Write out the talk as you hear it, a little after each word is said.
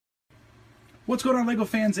What's going on, LEGO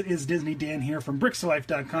fans? It is Disney Dan here from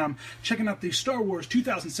BricksToLife.com, checking out the Star Wars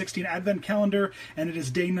 2016 Advent Calendar, and it is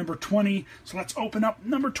day number 20. So let's open up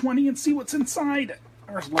number 20 and see what's inside.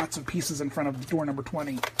 There's lots of pieces in front of door number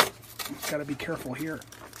 20. Gotta be careful here.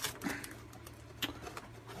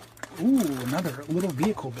 Ooh, another little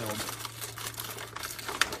vehicle build.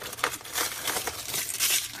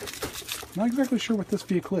 Not exactly sure what this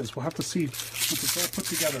vehicle is. We'll have to see once it's all put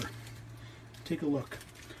together. Take a look.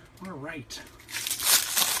 All right.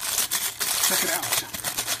 Check it out.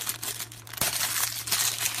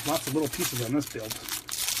 Lots of little pieces on this build.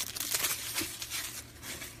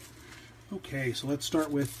 Okay, so let's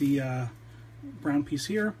start with the brown piece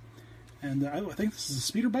here. And I think this is a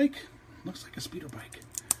speeder bike. Looks like a speeder bike.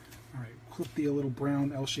 All right, clip the little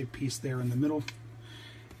brown L-shaped piece there in the middle,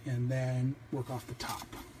 and then work off the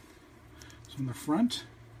top. So in the front,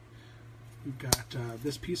 we've got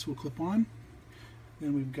this piece will clip on.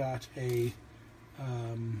 Then we've got a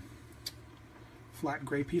flat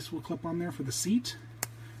gray piece will clip on there for the seat.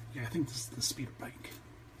 Yeah, I think this is the speeder bike.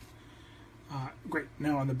 Great.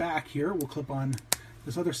 Now on the back here, we'll clip on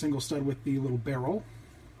this other single stud with the little barrel.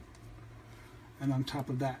 And on top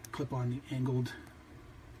of that, clip on the angled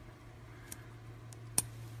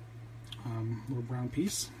little brown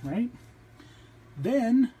piece, right?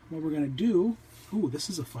 Then, what we're going to do, ooh, this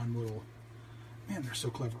is a fun little, man, they're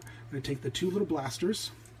so clever. We're going to take the two little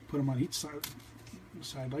blasters, put them on each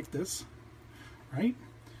side like this, right?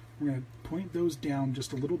 We're going to point those down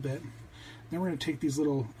just a little bit. Then we're going to take these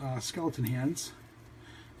little skeleton hands,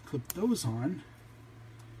 clip those on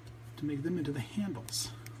to make them into the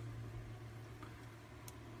handles.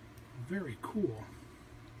 Very cool.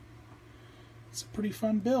 It's a pretty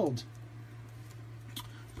fun build.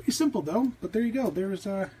 Pretty simple though, but there you go. There's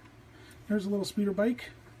a little speeder bike.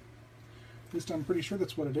 At least I'm pretty sure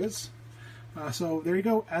that's what it is. So there you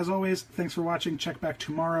go. As always, thanks for watching. Check back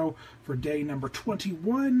tomorrow for day number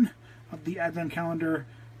 21 of the Advent Calendar.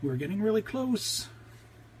 We're getting really close.